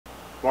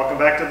Welcome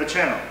back to the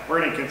channel. We're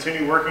going to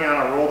continue working on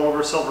our rolled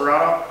over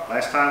Silverado.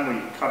 Last time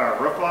we cut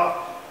our roof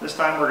off. This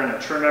time we're going to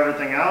trim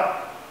everything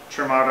out,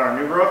 trim out our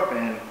new roof,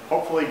 and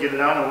hopefully get it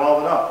on and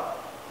weld it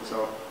up.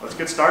 So let's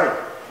get started.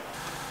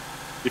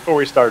 Before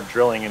we start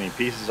drilling any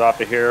pieces off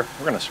of here,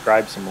 we're going to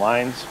scribe some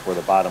lines where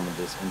the bottom of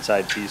this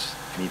inside piece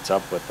meets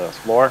up with the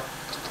floor,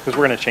 because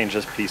we're going to change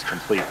this piece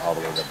complete all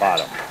the way to the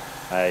bottom.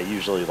 I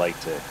usually like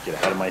to get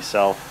ahead of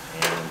myself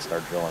and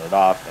start drilling it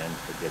off and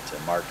forget to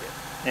mark it.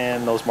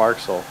 And those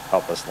marks will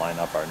help us line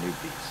up our new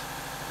piece.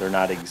 They're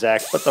not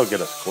exact, but they'll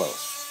get us close.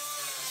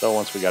 So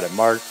once we got it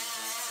marked,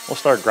 we'll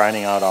start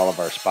grinding out all of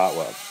our spot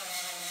welds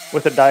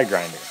with a die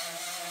grinder,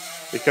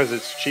 because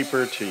it's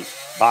cheaper to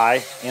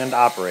buy and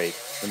operate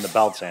than the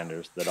belt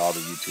sanders that all the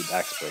YouTube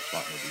experts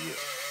want me to use.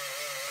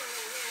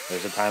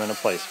 There's a time and a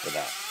place for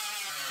that.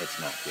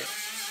 It's not here.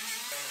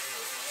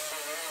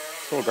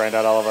 So we'll grind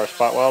out all of our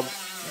spot welds.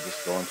 We're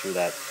just going through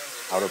that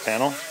outer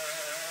panel,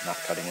 not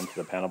cutting into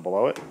the panel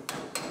below it.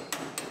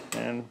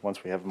 And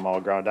once we have them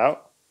all ground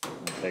out,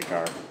 we'll take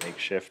our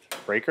makeshift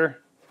breaker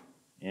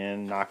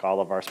and knock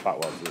all of our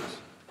spot welds loose.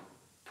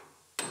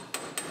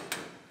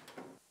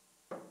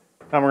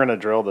 Now we're going to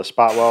drill the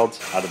spot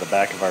welds out of the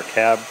back of our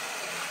cab.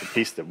 The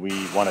piece that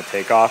we want to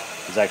take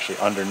off is actually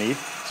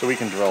underneath, so we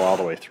can drill all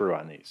the way through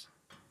on these.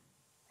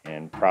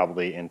 And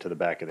probably into the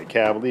back of the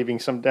cab, leaving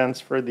some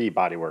dents for the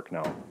bodywork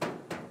gnome.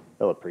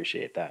 They'll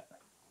appreciate that.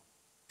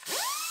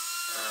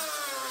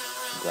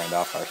 Grind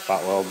off our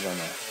spot welds on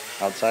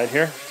the outside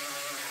here.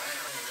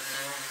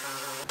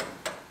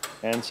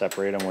 And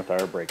separate them with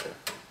our breaker.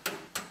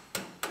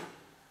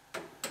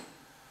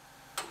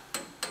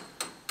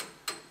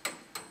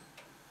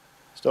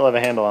 Still have a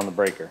handle on the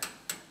breaker.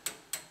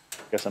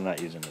 Guess I'm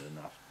not using it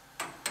enough.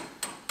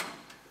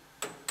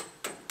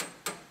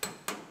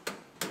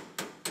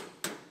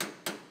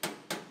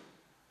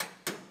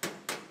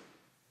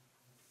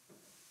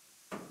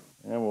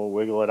 And we'll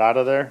wiggle it out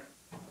of there.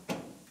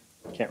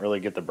 Can't really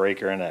get the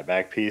breaker in that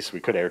back piece.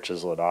 We could air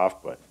chisel it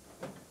off, but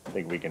I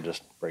think we can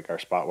just break our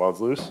spot welds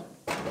loose.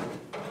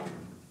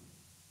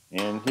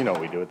 And you know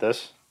what we do with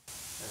this.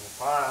 In the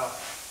pile.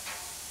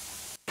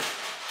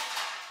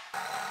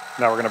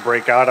 Now we're going to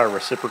break out our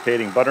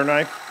reciprocating butter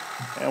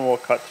knife, and we'll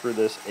cut through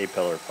this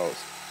A-pillar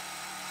post.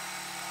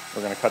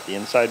 We're going to cut the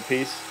inside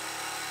piece.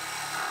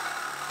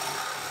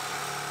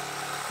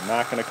 We're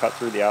not going to cut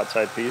through the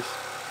outside piece.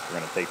 We're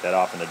going to take that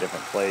off in a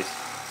different place.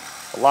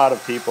 A lot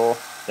of people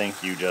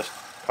think you just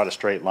cut a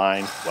straight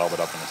line, weld it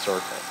up in a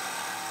circle.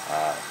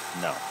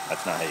 No,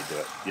 that's not how you do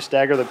it. You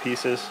stagger the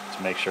pieces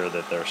to make sure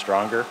that they're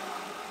stronger,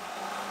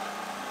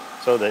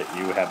 so that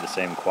you have the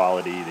same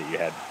quality that you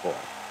had before.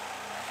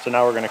 So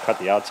now we're going to cut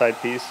the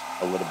outside piece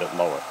a little bit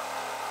lower.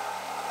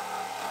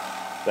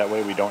 That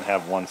way we don't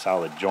have one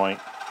solid joint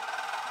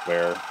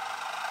where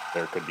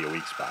there could be a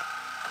weak spot.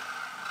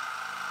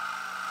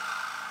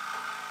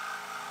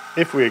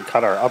 If we had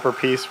cut our upper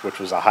piece, which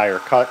was a higher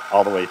cut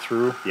all the way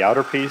through the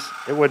outer piece,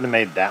 it wouldn't have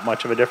made that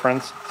much of a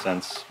difference,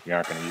 since we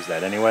aren't going to use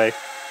that anyway,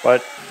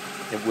 but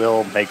it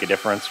will make a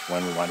difference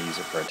when we want to use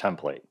it for a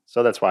template.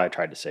 So that's why I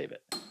tried to save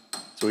it.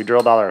 So we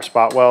drilled out our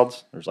spot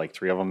welds. There's like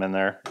 3 of them in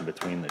there in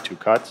between the 2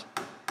 cuts.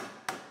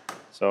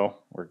 So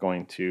we're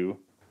going to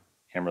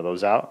hammer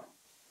those out.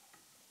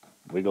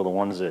 Wiggle the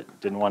ones that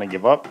didn't want to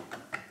give up.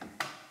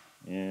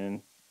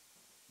 And,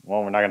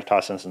 well, we're not going to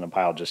toss this in the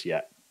pile just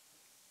yet.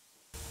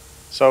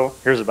 So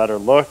here's a better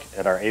look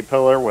at our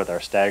A-pillar with our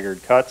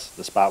staggered cuts.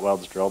 The spot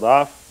welds drilled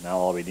off. Now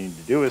all we need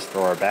to do is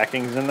throw our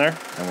backings in there,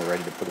 and we're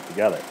ready to put it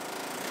together.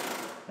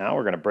 Now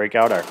we're going to break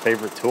out our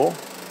favorite tool.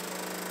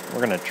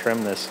 We're going to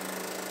trim this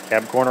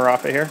cab corner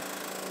off of here.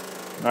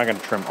 I'm not going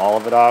to trim all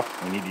of it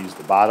off. We need to use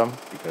the bottom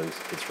because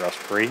it's rust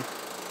free.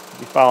 If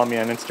you follow me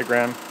on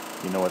Instagram,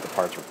 you know what the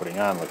parts we're putting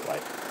on look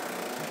like.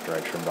 After I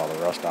trimmed all the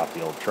rust off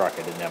the old truck,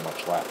 I didn't have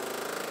much left.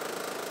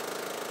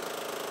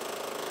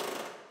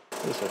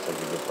 This looks like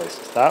a good place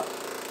to stop.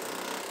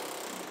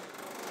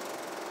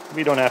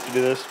 We don't have to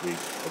do this. We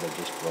could have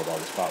just drilled all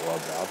the spot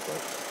welds out, but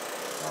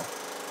well,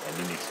 I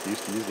need an excuse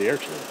to use the air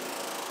chisel.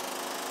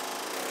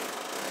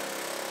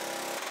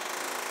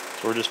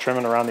 So we're just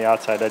trimming around the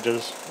outside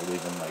edges. We're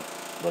leaving like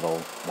little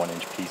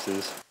 1-inch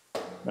pieces.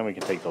 Then we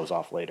can take those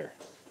off later.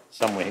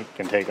 Some we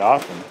can take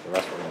off, and the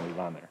rest we're going to leave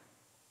on there.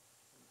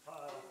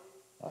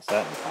 Toss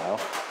that in the pile.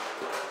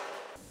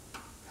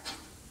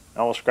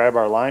 Now we'll scribe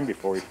our line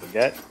before we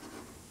forget.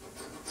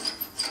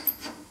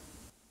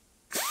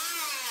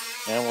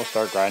 And we'll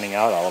start grinding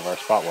out all of our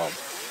spot welds.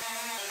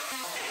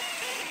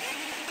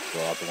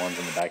 Drill out the ones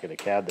in the back of the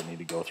cab that need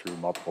to go through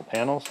multiple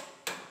panels.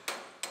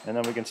 And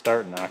then we can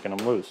start knocking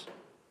them loose.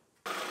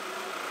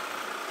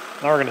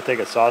 Now we're going to take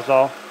a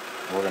sawzall,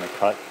 and we're going to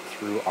cut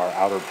through our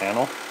outer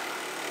panel.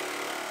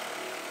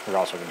 We're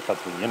also going to cut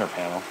through the inner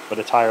panel, but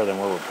it's higher than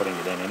where we're putting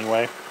it in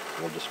anyway.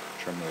 We'll just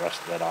trim the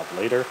rest of that off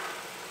later.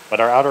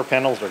 But our outer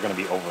panels are going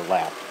to be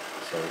overlapped.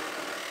 So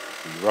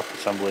the rough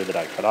assembly that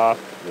I cut off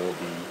will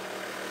be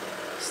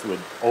slid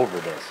over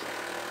this,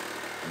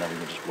 and then we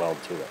can just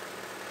weld to it.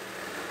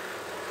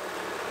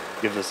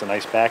 Gives us a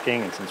nice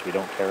backing, and since we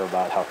don't care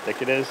about how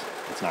thick it is,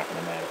 it's not going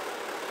to matter.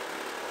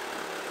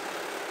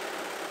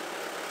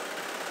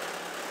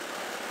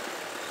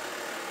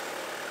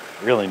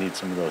 Really need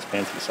some of those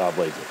fancy saw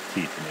blades with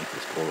teeth to make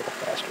this go a little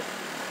faster.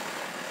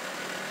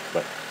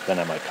 But then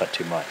I might cut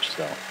too much,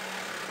 so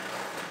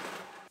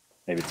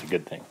maybe it's a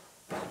good thing.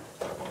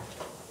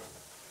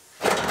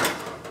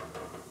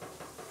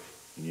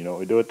 And you know what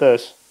we do with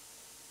this?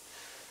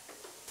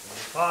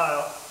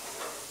 File.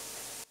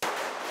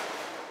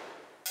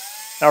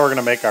 Now we're going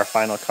to make our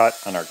final cut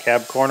on our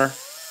cab corner.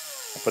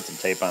 I'll put some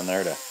tape on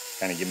there to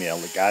kind of give me a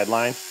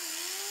guideline.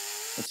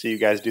 Let's see you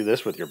guys do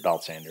this with your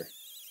belt sander.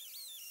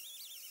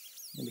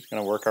 We're just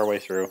going to work our way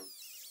through.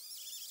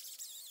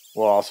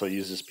 We'll also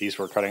use this piece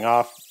we're cutting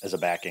off as a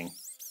backing.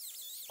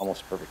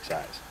 Almost perfect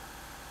size.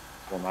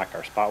 We'll knock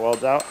our spot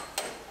welds out.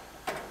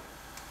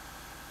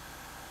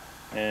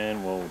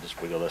 And we'll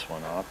just wiggle this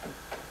one off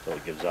until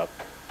it gives up.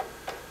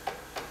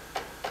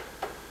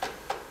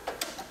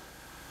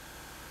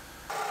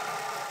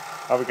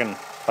 Now we can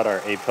cut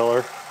our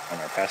A-pillar on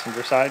our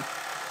passenger side.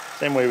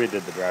 Same way we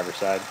did the driver's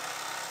side.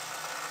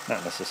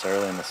 Not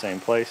necessarily in the same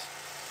place,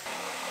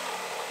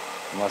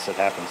 unless it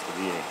happens to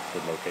be a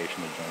good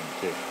location to join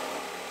the two.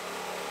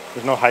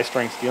 There's no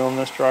high-strength steel in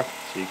this truck,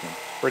 so you can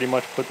pretty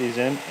much put these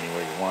in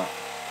anywhere you want.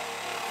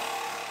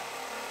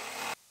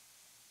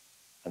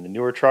 On the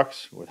newer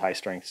trucks with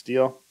high-strength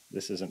steel,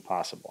 this isn't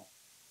possible.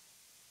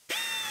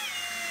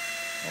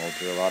 And we'll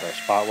drill out our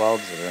spot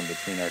welds that are in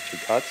between our two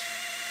cuts.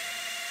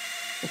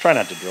 We'll try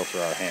not to drill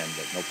through our hand,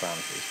 but no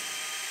promises.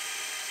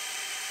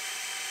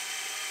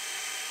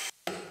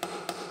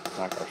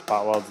 Knock our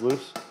spot welds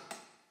loose.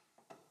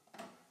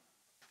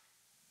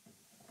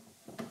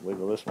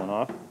 Wiggle this one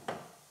off.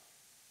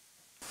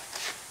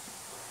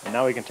 And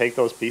now we can take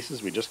those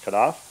pieces we just cut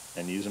off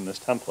and use them as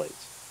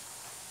templates.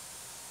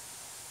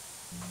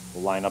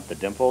 We'll line up the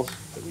dimples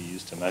that we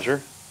used to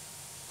measure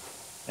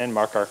and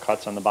mark our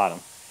cuts on the bottom.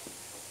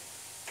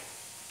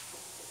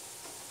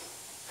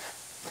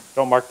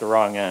 Don't mark the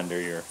wrong end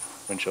or your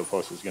windshield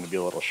post is going to be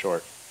a little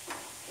short.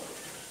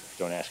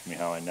 Don't ask me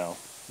how I know.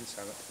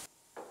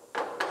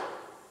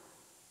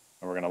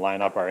 And we're going to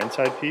line up our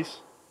inside piece.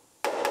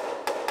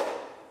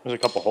 There's a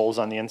couple holes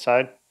on the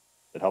inside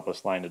that help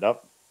us line it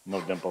up.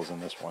 No dimples in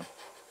this one.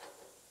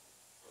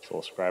 So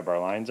we'll scribe our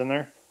lines in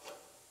there.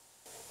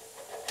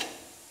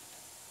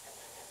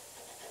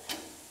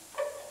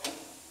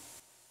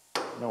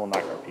 And then we'll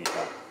knock our piece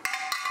out.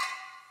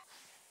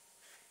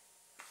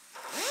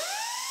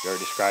 We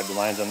already scribed the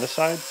lines on this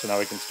side, so now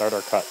we can start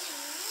our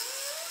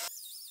cuts.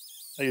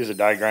 I use a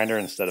die grinder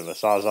instead of a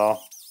Sawzall.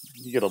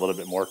 You get a little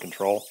bit more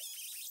control.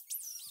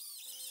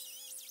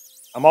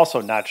 I'm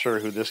also not sure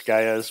who this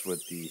guy is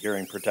with the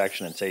hearing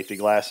protection and safety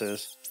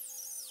glasses,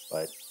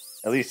 but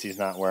at least he's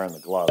not wearing the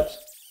gloves.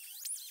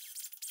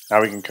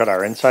 Now we can cut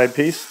our inside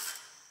piece.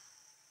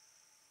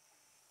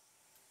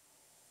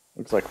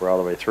 Looks like we're all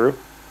the way through.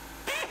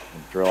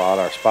 And drill out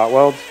our spot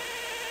welds.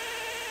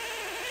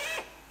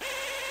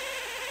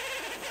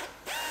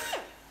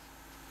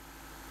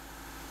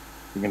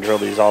 We can drill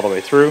these all the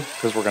way through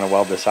because we're going to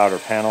weld this outer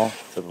panel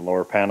to the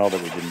lower panel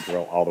that we didn't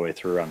drill all the way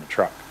through on the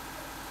truck.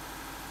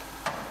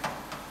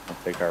 We'll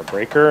take our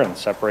breaker and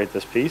separate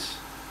this piece.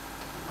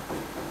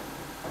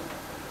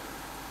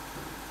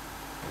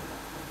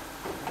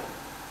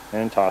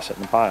 And toss it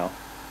in the pile.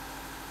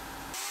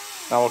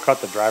 Now we'll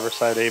cut the driver's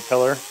side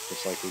A-pillar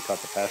just like we cut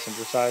the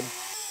passenger side.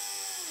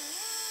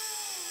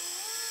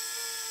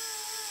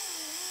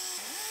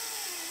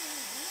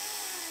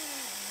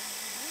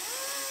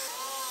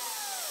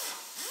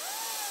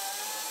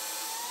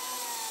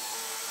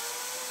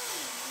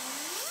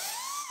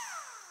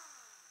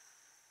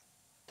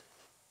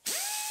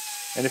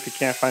 And if you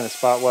can't find the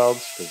spot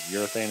welds because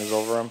urethane is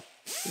over them,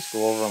 just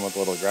go over them with a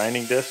little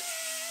grinding disc,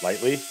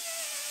 lightly,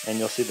 and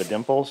you'll see the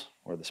dimples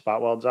where the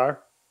spot welds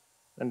are.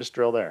 Then just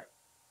drill there.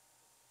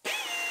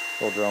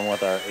 We'll drill them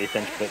with our 1/8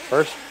 inch bit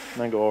first,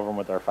 and then go over them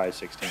with our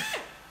 5/16.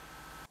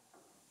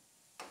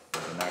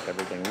 Knock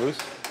everything loose.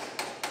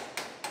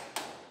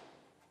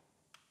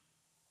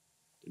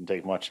 Didn't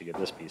take much to get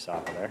this piece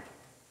off of there.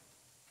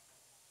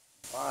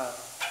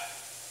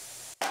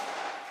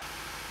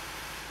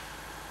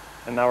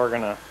 And now we're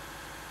going to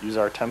use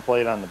our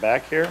template on the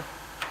back here.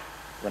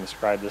 We're going to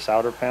scribe this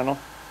outer panel.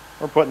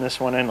 We're putting this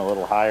one in a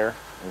little higher.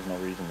 There's no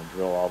reason to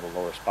drill all the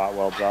lower spot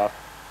welds off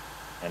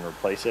and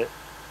replace it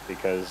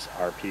because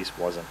our piece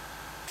wasn't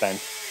bent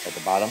at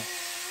the bottom.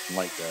 And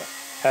like the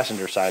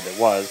passenger side that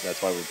was,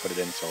 that's why we put it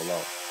in so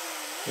low.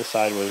 This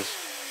side was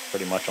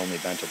pretty much only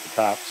bent at the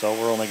top, so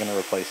we're only going to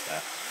replace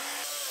that.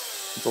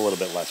 It's a little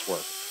bit less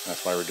work.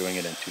 That's why we're doing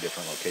it in 2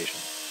 different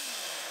locations.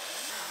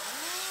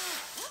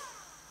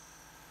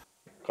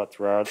 Cut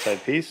through our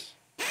outside piece,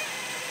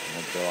 and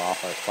we'll drill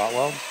off our spot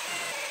welds.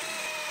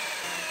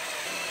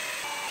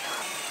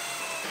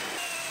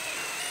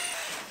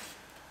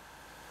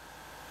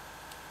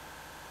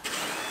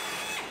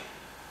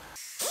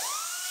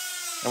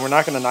 And we're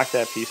not going to knock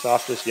that piece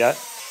off just yet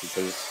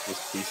because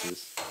this piece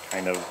is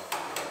kind of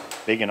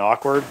big and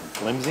awkward and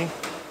flimsy.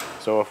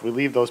 So if we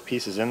leave those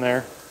pieces in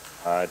there,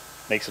 it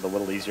makes it a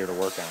little easier to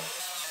work on.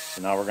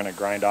 So now we're going to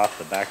grind off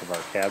the back of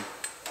our cab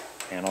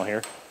panel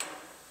here.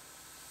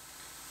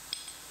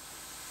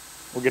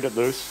 We'll get it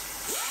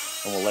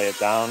loose and we'll lay it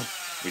down.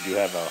 We do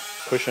have a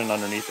cushion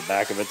underneath the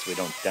back of it so we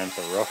don't dent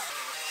the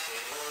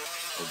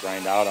roof. We'll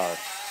grind out our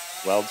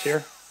welds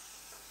here.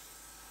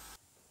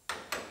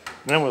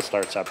 And then we'll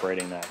start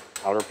separating that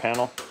outer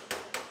panel.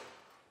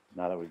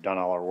 Now that we've done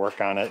all our work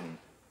on it and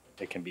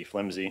it can be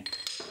flimsy.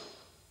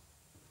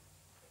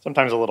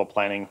 Sometimes a little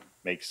planning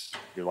makes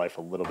your life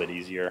a little bit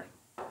easier.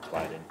 That's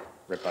why I didn't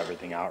rip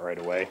everything out right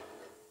away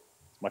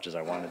as much as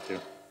I wanted to.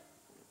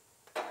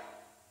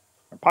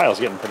 Our pile's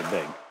getting pretty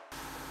big.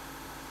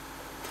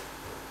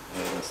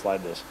 And we can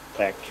slide this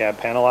back cab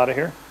panel out of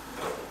here.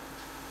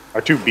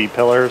 Our two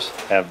B-pillars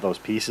have those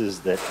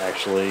pieces that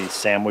actually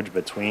sandwich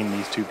between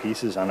these two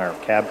pieces on our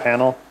cab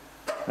panel.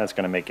 That's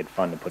going to make it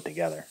fun to put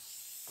together.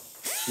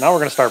 Now we're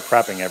going to start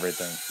prepping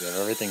everything. We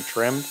have everything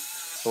trimmed.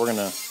 So we're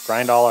going to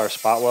grind all our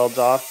spot welds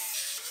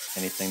off,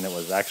 anything that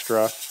was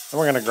extra. And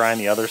we're going to grind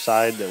the other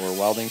side that we're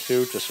welding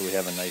to just so we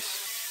have a nice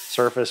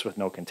surface with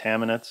no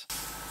contaminants.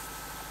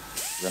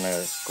 We're going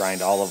to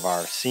grind all of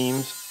our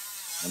seams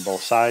on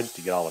both sides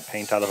to get all the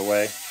paint out of the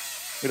way.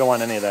 We don't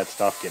want any of that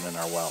stuff getting in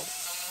our weld.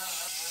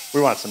 We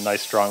want some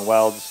nice strong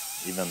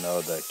welds, even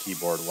though the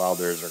keyboard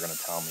welders are going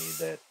to tell me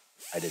that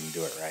I didn't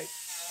do it right.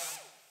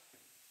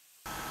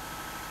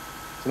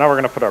 So now we're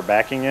going to put our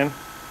backing in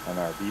on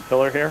our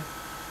B-pillar here.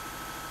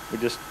 We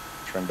just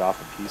trimmed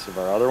off a piece of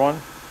our other one.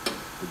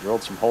 We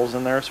drilled some holes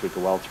in there so we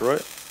could weld through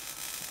it.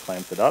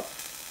 Clamped it up,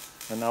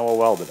 and now we'll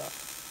weld it up.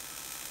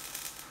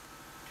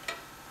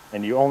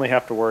 And you only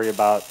have to worry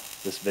about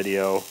this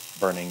video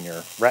burning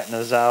your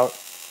retinas out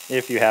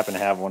if you happen to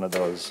have one of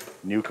those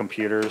new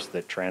computers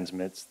that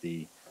transmits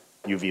the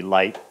UV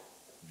light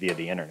via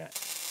the internet.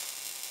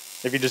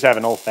 If you just have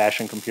an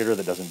old-fashioned computer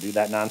that doesn't do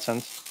that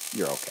nonsense,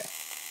 you're okay.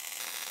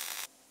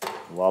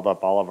 Weld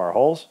up all of our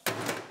holes,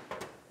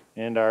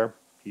 and our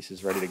piece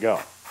is ready to go.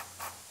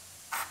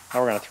 Now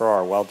we're going to throw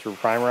our weld-through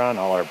primer on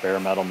all our bare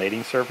metal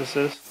mating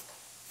surfaces.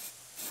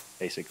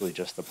 Basically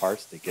just the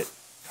parts that get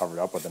covered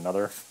up with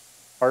another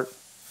part.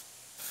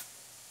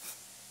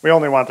 We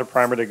only want the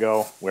primer to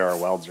go where our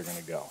welds are going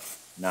to go,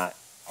 not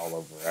all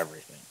over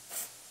everything.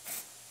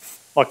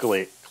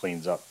 Luckily, it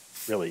cleans up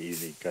really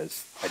easy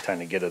because I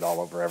tend to get it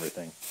all over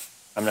everything.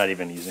 I'm not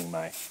even using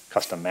my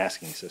custom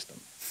masking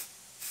system.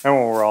 And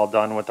when we're all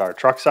done with our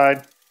truck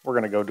side, we're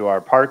going to go do our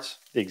parts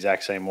the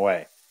exact same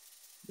way.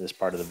 This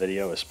part of the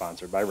video is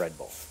sponsored by Red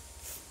Bull.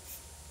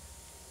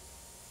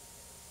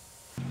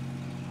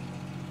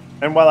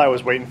 And while I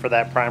was waiting for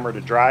that primer to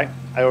dry,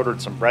 I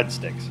ordered some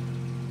breadsticks.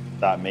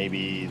 Thought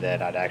maybe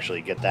that I'd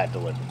actually get that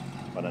delivered.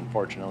 But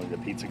unfortunately, the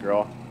pizza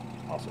girl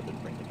also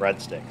didn't bring the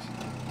breadsticks.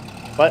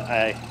 But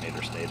I made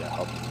her stay to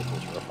help me put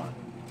this roof on.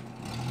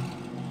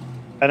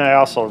 And I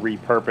also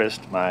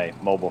repurposed my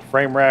mobile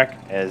frame rack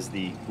as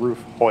the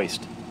roof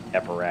hoist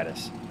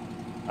apparatus.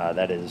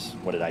 That is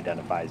what it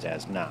identifies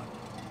as now.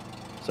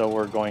 So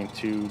we're going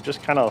to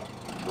just kind of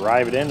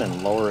drive it in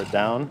and lower it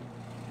down.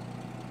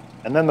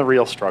 And then the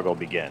real struggle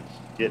begins.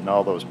 Getting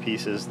all those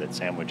pieces that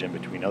sandwich in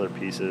between other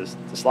pieces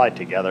to slide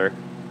together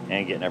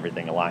and getting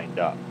everything lined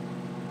up.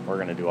 We're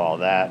going to do all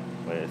that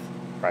with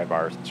pry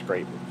bars and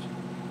scrapers,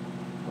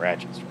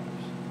 ratchet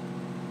straps,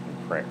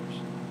 and prayers.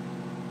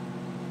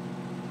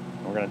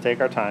 We're going to take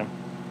our time,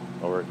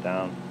 lower it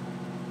down,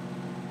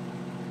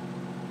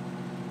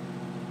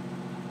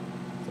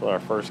 until our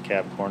first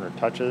cab corner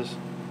touches,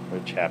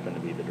 which happened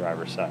to be the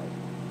driver's side. I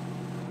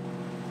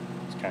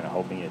was kind of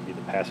hoping it'd be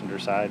the passenger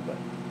side, but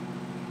it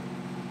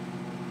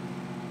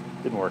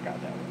didn't work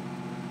out that way.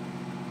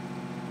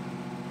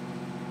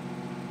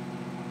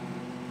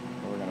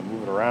 So we're going to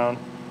move it around,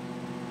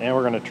 and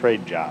we're going to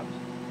trade jobs.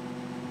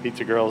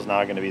 Pizza Girl is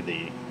now going to be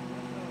the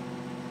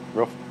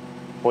roof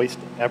hoist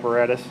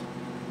apparatus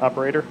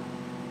operator,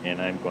 and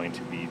I'm going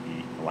to be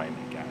the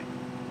alignment guy.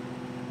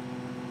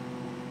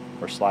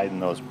 We're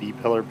sliding those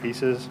B-pillar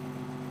pieces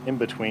in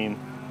between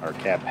our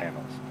cab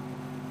panels.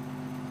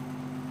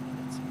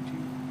 It seems to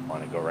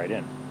want to go right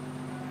in.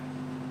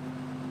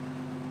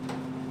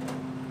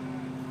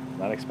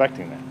 Not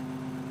expecting that.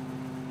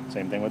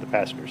 Same thing with the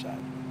passenger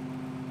side.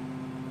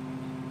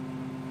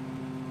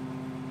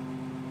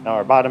 Now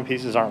our bottom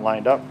pieces aren't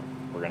lined up.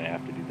 We're going to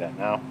have to do that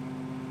now.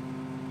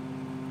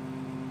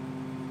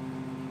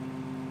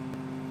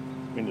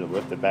 We need to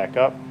lift it back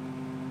up.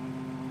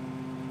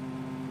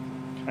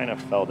 Kind of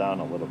fell down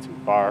a little too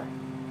far.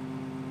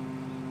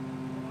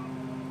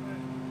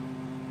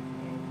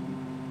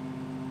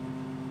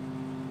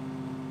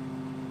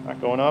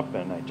 Not going up,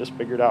 and I just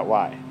figured out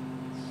why.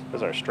 It's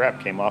because our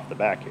strap came off the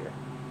back here.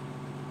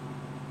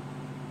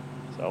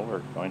 So we're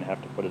going to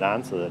have to put it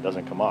on so that it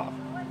doesn't come off.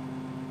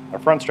 Our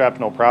front strap's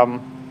no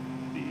problem.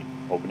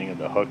 The opening of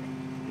the hook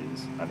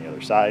is on the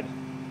other side.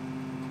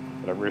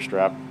 But our rear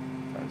strap,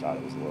 turns out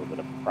it was a little bit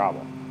of a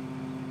problem.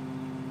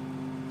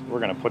 So we're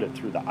going to put it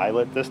through the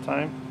eyelet this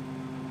time.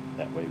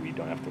 That way we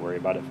don't have to worry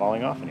about it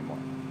falling off anymore.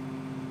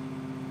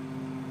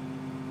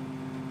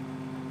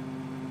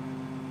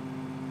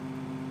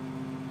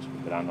 Just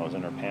put it on those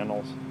inner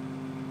panels.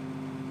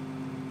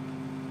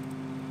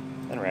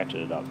 and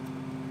ratchet it up.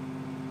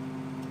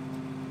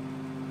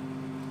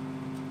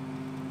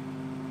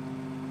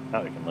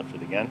 Now we can lift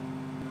it again.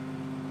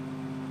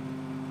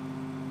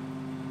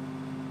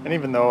 And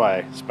even though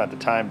I spent the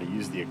time to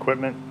use the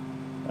equipment,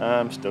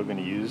 I'm still going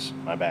to use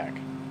my back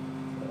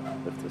to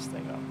lift this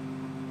thing up.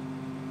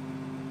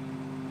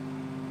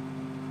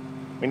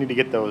 We need to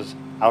get those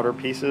outer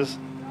pieces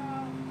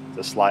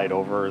to slide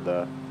over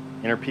the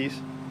inner piece.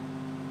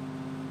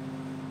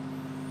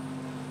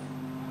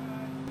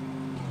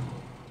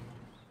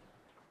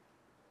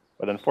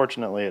 But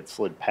unfortunately it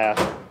slid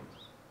past.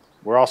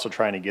 We're also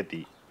trying to get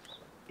the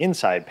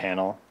inside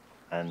panel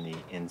on the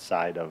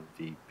inside of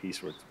the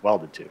piece where it's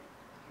welded to. It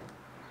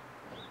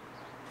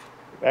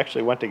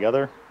actually went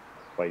together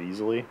quite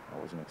easily. I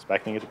wasn't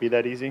expecting it to be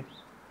that easy.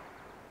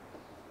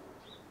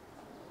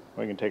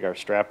 We can take our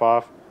strap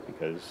off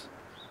because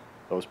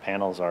those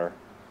panels are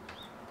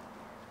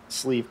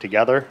sleeved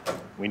together.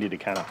 We need to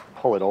kind of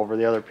pull it over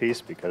the other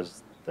piece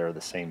because they're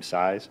the same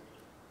size.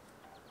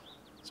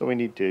 So we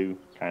need to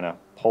kind of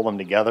pull them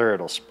together.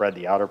 It'll spread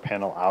the outer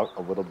panel out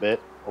a little bit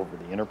over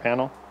the inner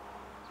panel.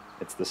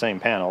 It's the same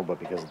panel, but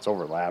because it's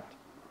overlapped,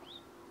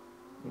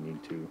 we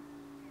need to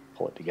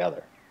pull it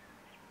together.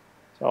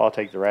 So I'll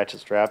take the ratchet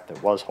strap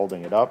that was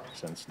holding it up,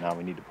 since now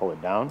we need to pull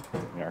it down.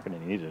 We aren't going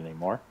to need it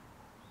anymore.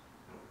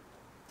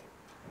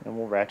 And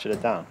we'll ratchet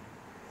it down.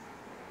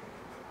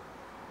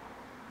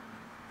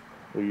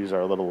 We'll use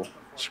our little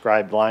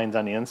scribed lines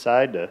on the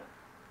inside to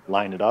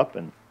line it up,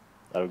 and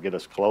that'll get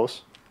us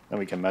close. Then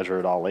we can measure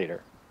it all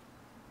later.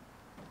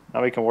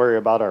 Now we can worry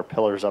about our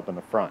pillars up in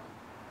the front,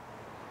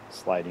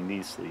 sliding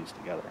these sleeves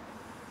together.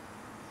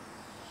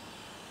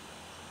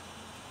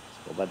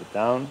 So we'll let it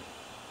down,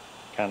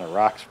 kind of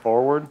rocks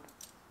forward,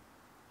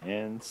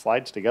 and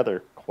slides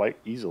together quite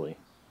easily.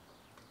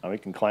 Now we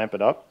can clamp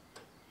it up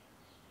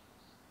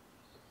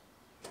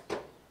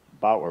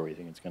about where we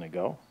think it's going to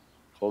go.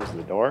 Close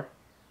the door.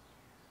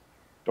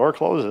 Door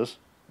closes.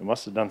 We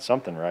must have done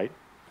something right.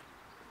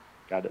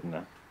 Got it in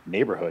the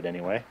neighborhood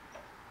anyway.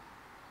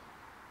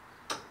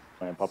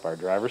 Clamp up our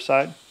driver's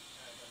side.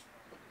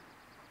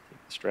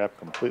 Take the strap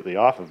completely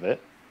off of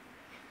it.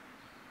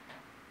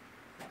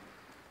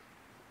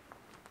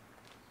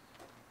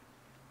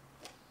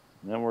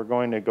 And then we're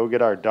going to go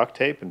get our duct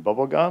tape and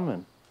bubble gum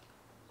and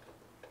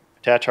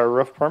attach our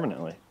roof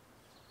permanently.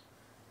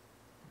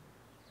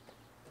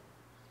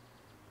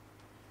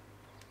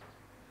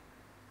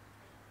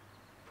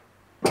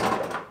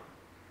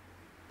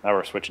 Now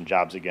we're switching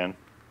jobs again.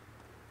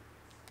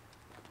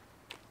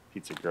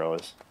 Pizza Girl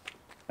is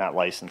not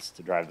licensed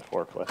to drive the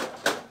forklift.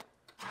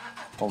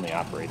 Only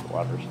operate the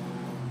levers.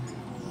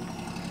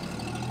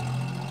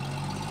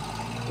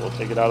 We'll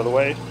take it out of the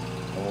way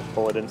and we'll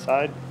pull it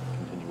inside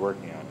and continue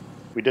working on it.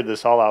 We did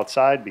this all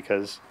outside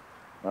because,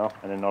 well,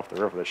 I didn't know if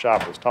the roof of the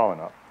shop was tall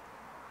enough.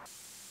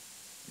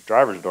 The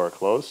driver's door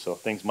closed, so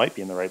things might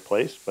be in the right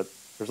place, but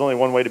there's only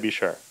one way to be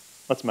sure.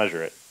 Let's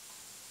measure it.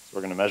 So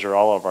we're going to measure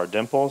all of our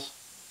dimples.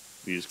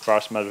 We use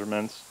cross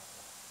measurements,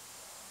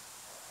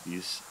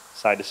 use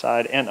side to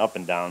side and up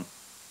and down.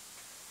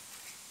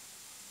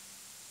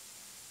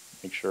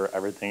 Make sure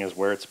everything is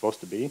where it's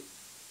supposed to be.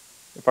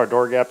 If our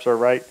door gaps are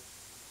right,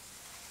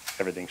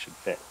 everything should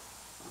fit.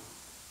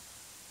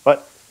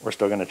 But we're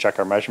still going to check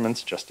our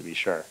measurements just to be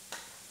sure.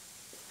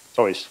 It's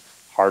always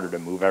harder to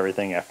move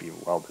everything after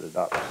you've welded it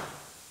up.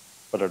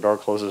 But our door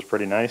closes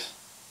pretty nice.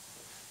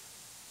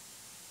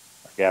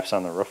 Our gaps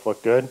on the roof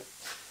look good.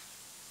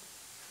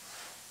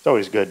 It's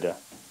always good to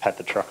pet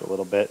the truck a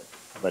little bit,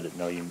 let it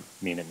know you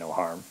mean it no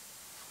harm.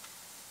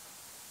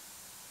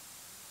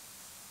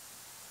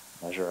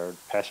 Measure our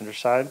passenger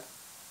side.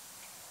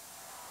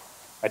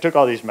 I took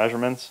all these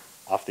measurements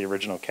off the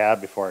original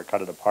cab before I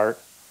cut it apart.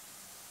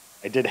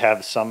 I did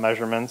have some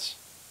measurements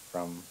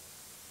from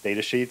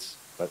data sheets,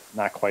 but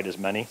not quite as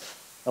many.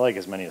 I like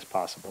as many as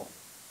possible.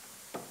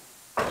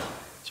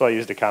 So I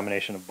used a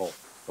combination of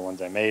both, the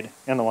ones I made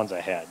and the ones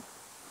I had.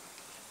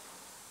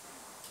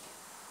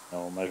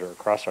 Now we'll measure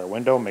across our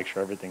window, make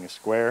sure everything is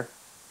square,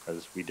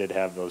 because we did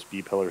have those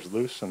B-pillars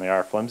loose and they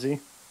are flimsy.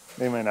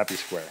 They might not be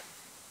square.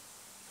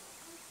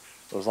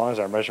 So as long as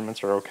our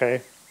measurements are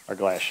okay, our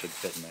glass should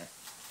fit in there.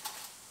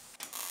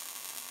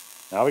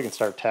 Now we can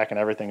start tacking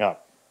everything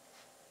up.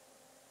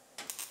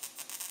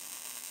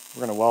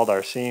 We're going to weld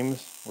our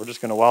seams. We're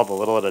just going to weld a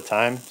little at a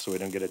time so we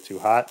don't get it too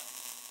hot.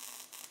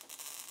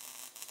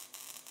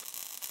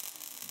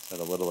 I said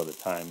a little at a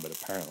time, but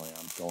apparently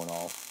I'm going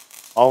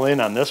all in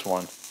on this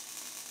one.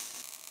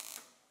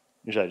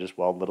 Usually I just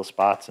weld little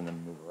spots and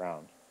then move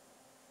around.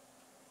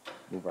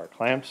 Move our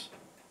clamps.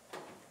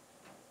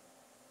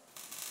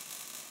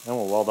 Then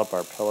we'll weld up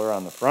our pillar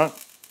on the front.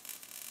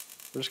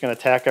 We're just going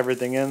to tack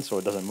everything in so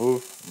it doesn't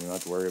move. We don't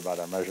have to worry about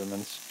our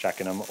measurements,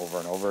 checking them over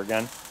and over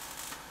again.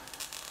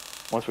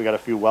 Once we got a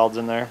few welds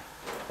in there,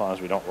 as long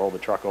as we don't roll the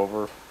truck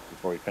over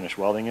before we finish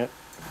welding it,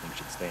 everything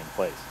should stay in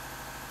place.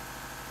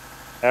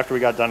 After we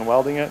got done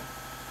welding it,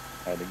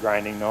 I had the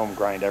grinding gnome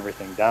grind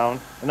everything down,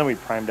 and then we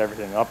primed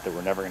everything up that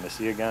we're never going to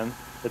see again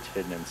that's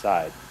hidden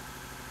inside.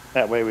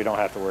 That way we don't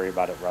have to worry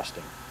about it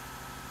rusting.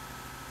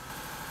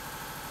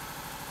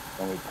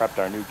 When we prepped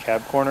our new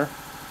cab corner,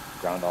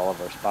 ground all of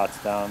our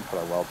spots down, put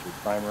our weld-through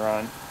primer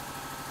on,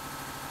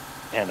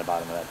 and the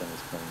bottom of that thing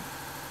is clean.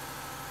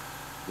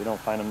 You don't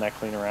find them that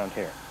clean around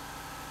here.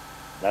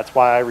 That's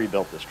why I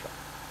rebuilt this truck.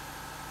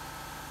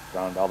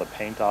 Ground all the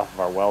paint off of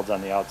our welds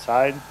on the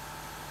outside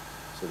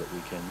so that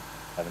we can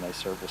have a nice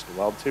surface to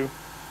weld to.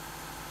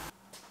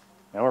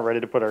 Now we're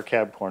ready to put our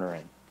cab corner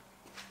in.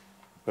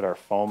 Put our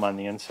foam on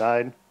the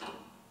inside.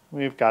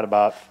 We've got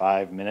about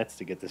 5 minutes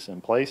to get this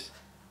in place.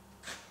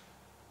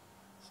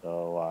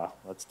 So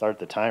let's start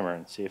the timer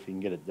and see if we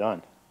can get it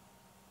done.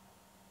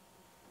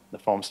 The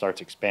foam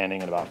starts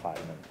expanding in about 5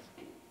 minutes.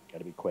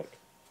 Gotta be quick,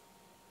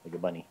 like a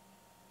bunny.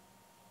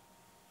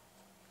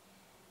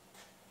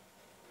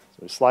 So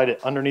we slide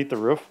it underneath the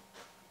roof,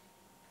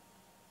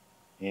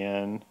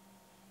 and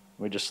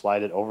we just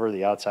slide it over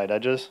the outside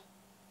edges.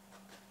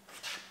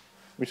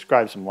 We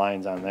scribe some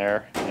lines on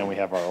there, and we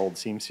have our old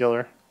seam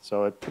sealer,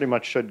 so it pretty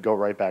much should go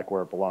right back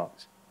where it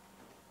belongs.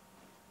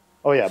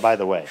 Oh yeah, by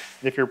the way,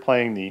 if you're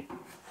playing the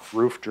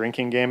roof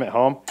drinking game at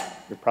home,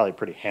 you're probably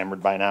pretty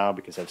hammered by now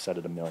because I've said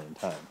it a million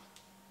times.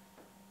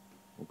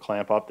 We'll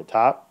clamp up the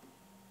top,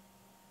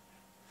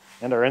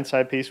 and our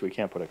inside piece we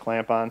can't put a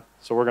clamp on,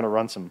 so we're going to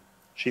run some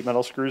sheet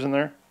metal screws in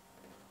there.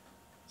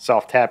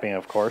 Self-tapping,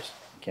 of course.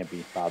 You can't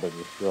be bothered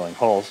with drilling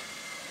holes,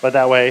 but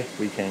that way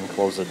we can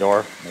close the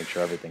door, make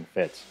sure everything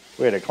fits. If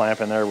we had a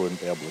clamp in there, we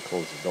wouldn't be able to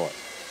close the door.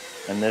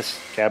 And this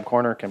cab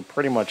corner can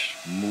pretty much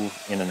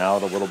move in and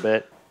out a little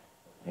bit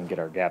and get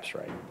our gaps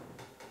right.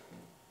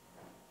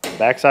 On the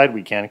backside,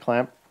 we can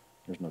clamp.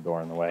 There's no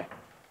door in the way.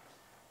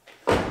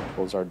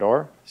 Close our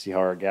door, see how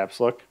our gaps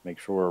look, make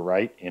sure we're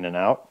right in and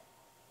out.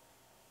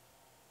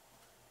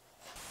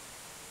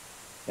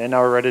 And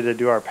now we're ready to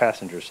do our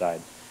passenger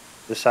side.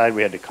 This side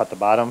we had to cut the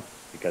bottom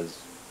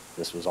because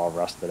this was all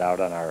rusted out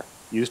on our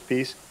used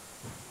piece.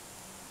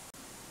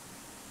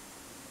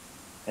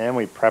 And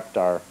we prepped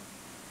our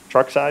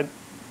truck side.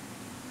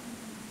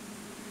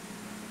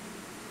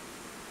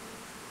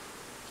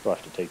 Still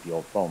have to take the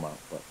old foam out,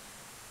 but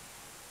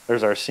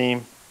there's our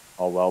seam,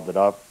 all welded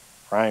up,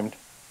 primed.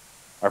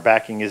 Our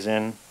backing is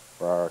in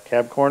for our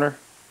cab corner,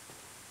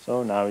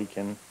 so now we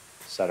can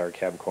set our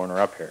cab corner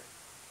up here.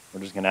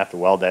 We're just going to have to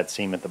weld that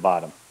seam at the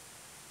bottom.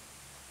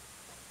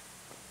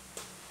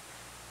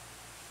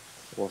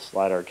 We'll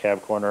slide our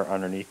cab corner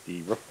underneath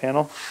the roof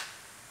panel.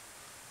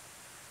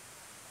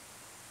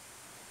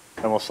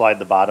 And we'll slide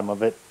the bottom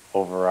of it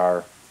over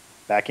our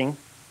backing.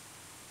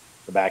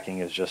 The backing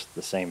is just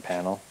the same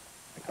panel.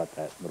 I cut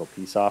that little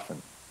piece off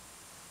and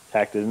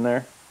tacked it in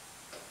there.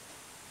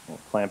 We'll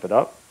clamp it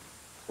up,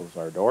 close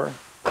our door,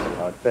 see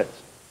how it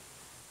fits.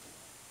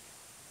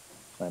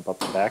 Clamp up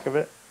the back of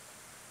it.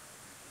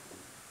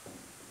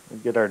 We'll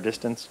get our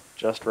distance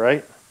just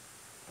right.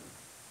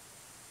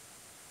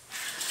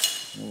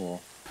 And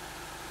we'll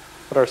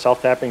put our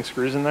self-tapping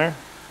screws in there,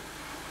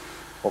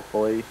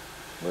 hopefully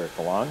where it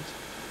belongs.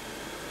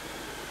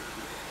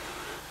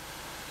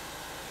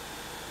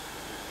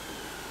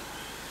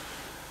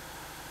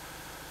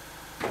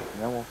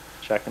 And then we'll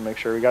check and make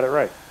sure we got it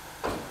right.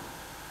 Make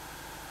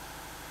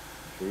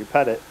sure you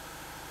pet it.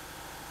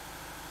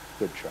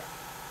 Good truck.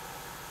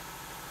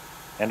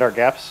 And our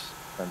gaps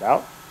turned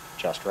out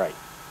just right.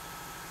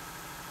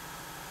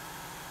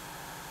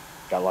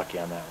 Got lucky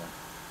on that one.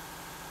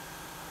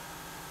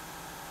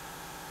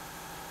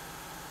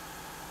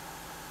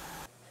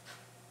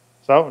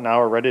 So now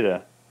we're ready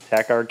to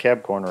tack our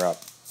cab corner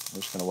up.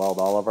 We're just going to weld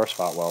all of our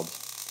spot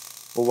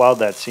welds. We'll weld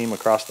that seam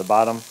across the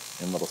bottom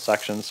in little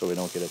sections so we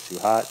don't get it too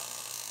hot.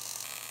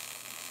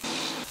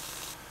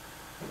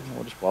 And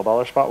we'll just weld all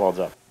our spot welds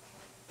up.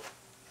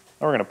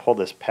 Now we're going to pull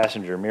this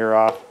passenger mirror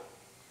off.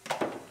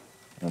 I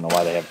don't know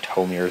why they have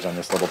tow mirrors on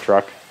this little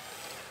truck.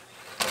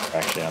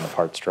 They're actually on the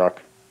parts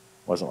truck.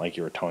 Wasn't like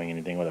you were towing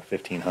anything with a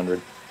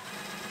 1500.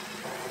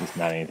 It's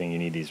not anything you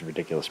need these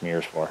ridiculous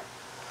mirrors for.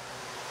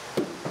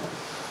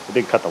 We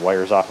did cut the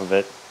wires off of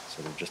it,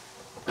 so they're just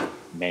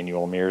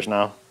manual mirrors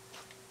now.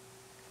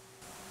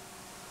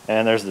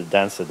 And there's the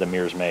dents that the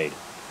mirrors made.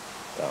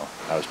 So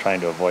I was trying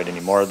to avoid any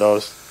more of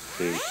those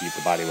to keep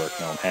the bodywork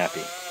gnome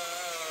happy.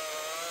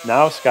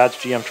 Now Scott's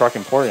GM Truck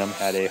Emporium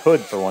had a hood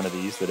for one of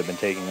these that had been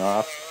taken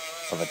off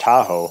of a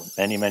Tahoe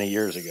many, many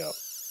years ago.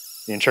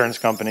 The insurance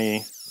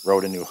company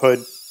wrote a new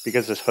hood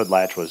because this hood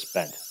latch was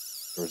bent.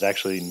 There was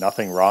actually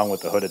nothing wrong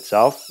with the hood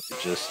itself. It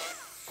just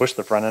pushed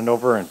the front end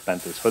over and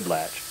bent this hood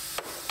latch.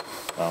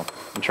 Well,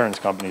 insurance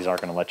companies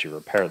aren't going to let you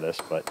repair this,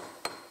 but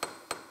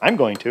I'm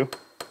going to.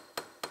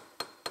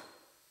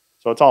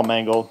 So it's all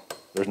mangled.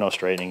 There's no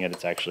straightening it.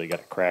 It's actually got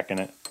a crack in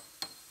it.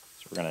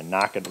 So we're going to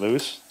knock it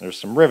loose. There's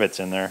some rivets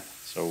in there,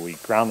 so we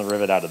ground the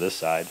rivet out of this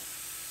side.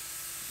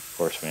 Of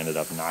course, we ended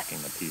up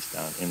knocking the piece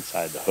down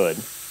inside the hood.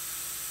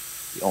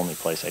 The only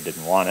place I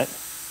didn't want it.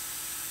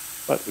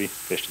 But we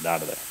fished it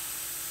out of there.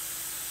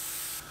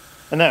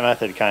 And that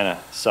method kind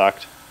of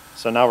sucked.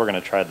 So now we're going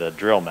to try the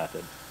drill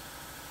method.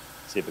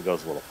 See if it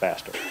goes a little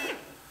faster.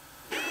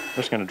 I'm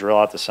just going to drill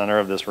out the center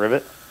of this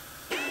rivet.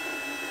 We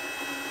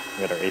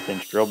got our 1/8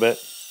 inch drill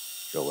bit.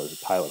 Drill as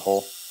a pilot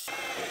hole.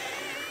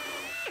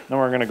 Then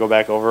we're going to go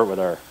back over it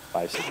with our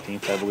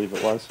 5/16, I believe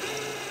it was.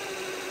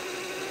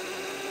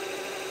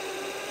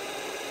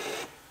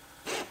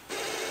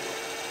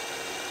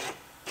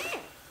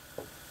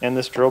 And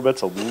this drill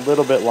bit's a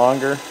little bit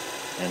longer,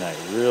 and I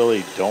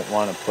really don't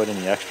want to put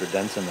any extra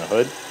dents in the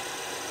hood.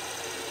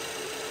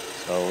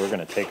 So we're going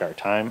to take our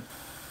time.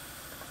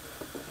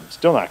 I'm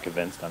still not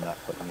convinced I'm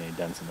not putting any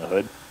dents in the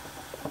hood.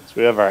 So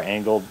we have our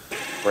angled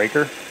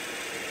breaker.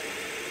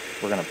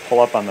 We're going to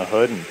pull up on the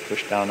hood and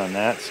push down on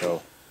that,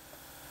 so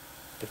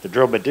if the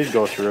drill bit did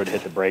go through, it'd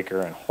hit the breaker,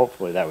 and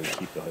hopefully that would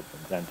keep the hood from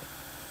denting.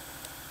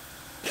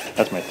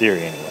 That's my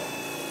theory anyway.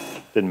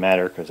 Didn't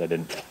matter because I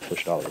didn't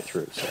push it all the way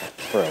through, so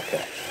we're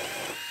okay.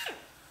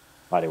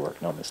 Bodywork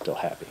gnome is still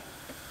happy.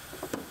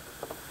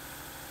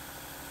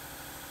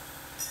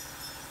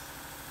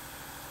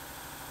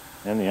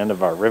 And the end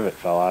of our rivet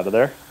fell out of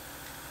there.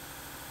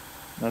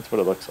 That's what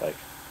it looks like.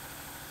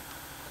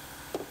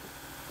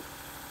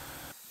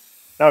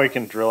 Now we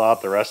can drill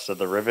out the rest of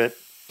the rivet,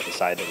 the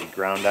side that we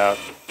ground out,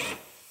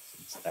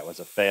 since that was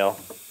a fail.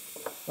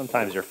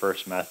 Sometimes your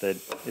first method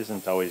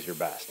isn't always your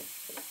best.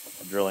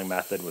 The drilling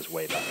method was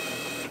way better.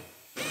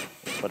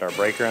 We'll put our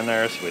breaker in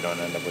there so we don't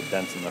end up with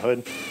dents in the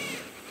hood.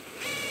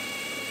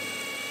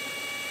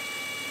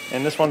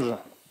 And this one's,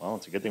 well,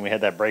 it's a good thing we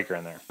had that breaker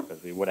in there,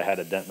 because we would have had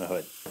a dent in the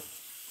hood.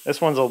 This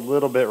one's a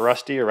little bit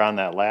rusty around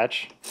that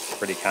latch.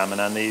 Pretty common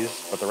on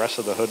these, but the rest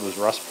of the hood was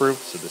rust proof,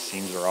 so the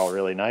seams are all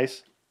really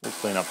nice. We'll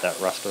clean up that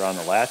rust around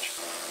the latch.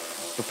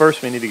 But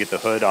first we need to get the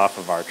hood off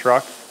of our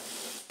truck,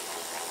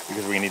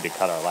 because we need to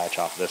cut our latch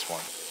off this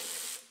one.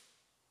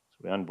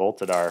 So we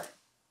unbolted our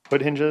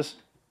hood hinges.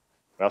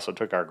 We also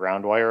took our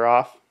ground wire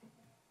off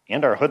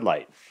and our hood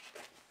light.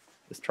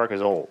 This truck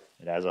is old.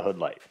 It has a hood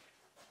light.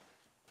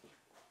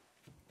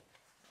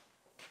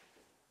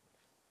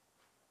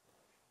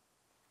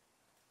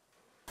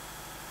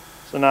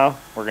 So now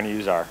we're going to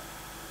use our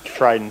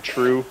tried and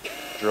true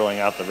drilling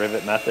out the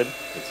rivet method.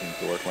 It seems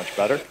to work much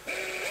better.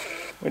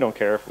 We don't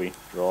care if we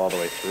drill all the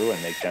way through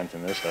and make dents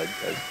in this hood,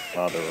 because,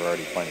 well, there were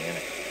already plenty in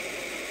it.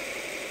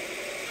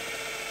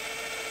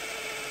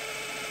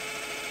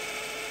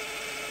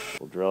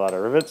 We'll drill out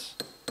our rivets.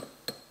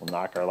 We'll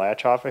knock our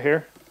latch off of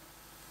here.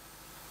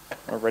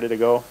 We're ready to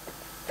go.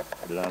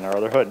 Put it on our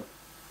other hood.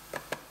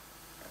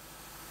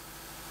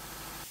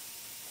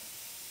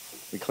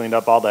 We cleaned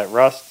up all that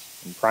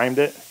rust and primed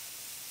it.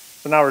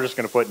 So now we're just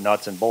going to put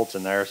nuts and bolts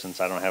in there,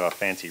 since I don't have a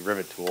fancy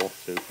rivet tool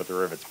to put the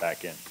rivets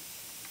back in.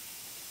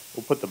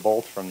 We'll put the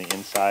bolt from the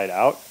inside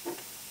out.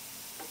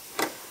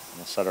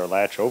 We'll set our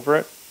latch over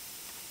it,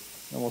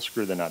 and we'll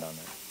screw the nut on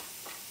there.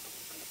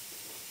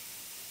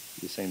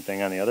 Do the same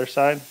thing on the other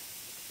side.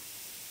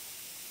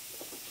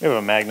 We have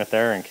a magnet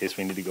there in case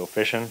we need to go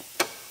fishing.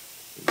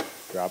 We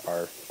drop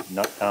our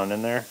nut down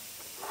in there,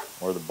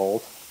 or the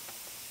bolt,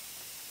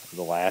 or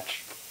the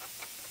latch.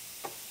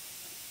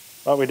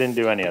 But we didn't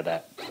do any of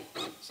that.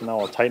 So now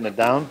we'll tighten it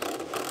down.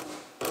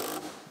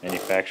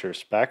 Manufacturer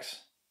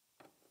specs.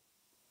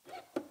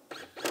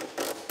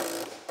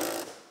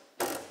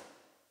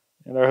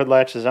 And our hood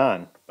latch is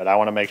on, but I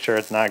want to make sure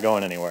it's not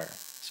going anywhere.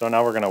 So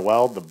now we're going to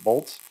weld the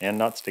bolts and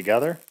nuts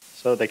together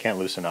so they can't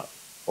loosen up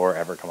or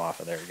ever come off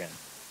of there again.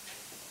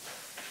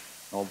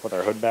 And we'll put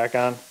our hood back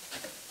on.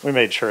 We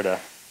made sure to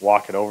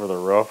walk it over the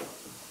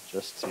roof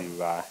just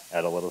to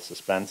add a little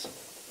suspense.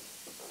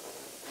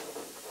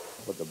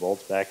 Put the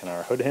bolts back in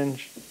our hood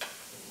hinge.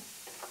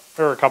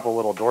 There were a couple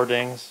little door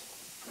dings.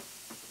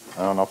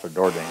 I don't know if they're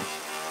door dings.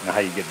 I know how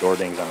you get door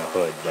dings on the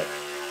hood, but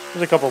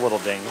there's a couple little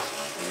dings,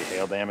 maybe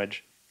hail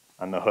damage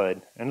on the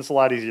hood, and it's a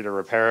lot easier to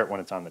repair it when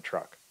it's on the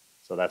truck.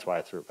 So that's why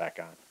I threw it back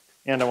on.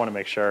 And I want to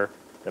make sure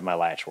that my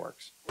latch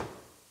works.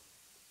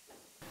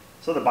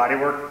 So the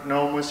bodywork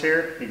gnome was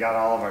here. He got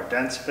all of our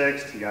dents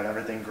fixed, he got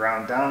everything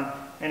ground down,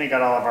 and he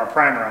got all of our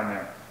primer on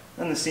there.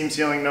 Then the seam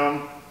sealing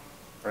gnome,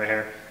 right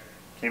here,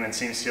 came and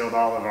seam sealed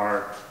all of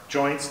our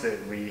joints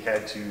that we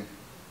had to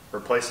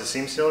replace the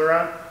seam sealer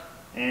on.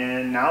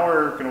 And now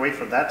we're going to wait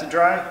for that to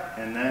dry,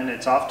 and then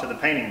it's off to the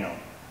painting gnome.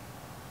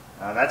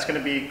 That's going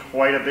to be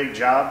quite a big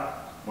job,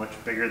 much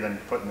bigger than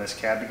putting this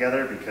cab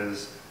together,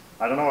 because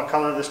I don't know what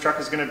color this truck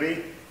is going to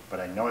be, but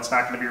I know it's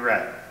not going to be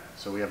red.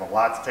 So we have a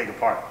lot to take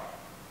apart.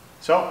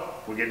 So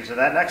we'll get into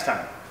that next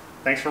time.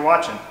 Thanks for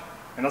watching,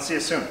 and I'll see you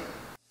soon.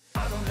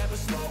 I don't ever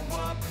slow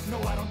up, no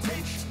I don't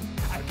take sh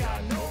I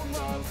got no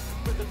love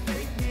for the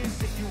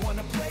fakeness. If you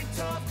wanna play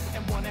tough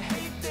and wanna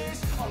hate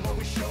this, I'll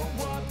always show up.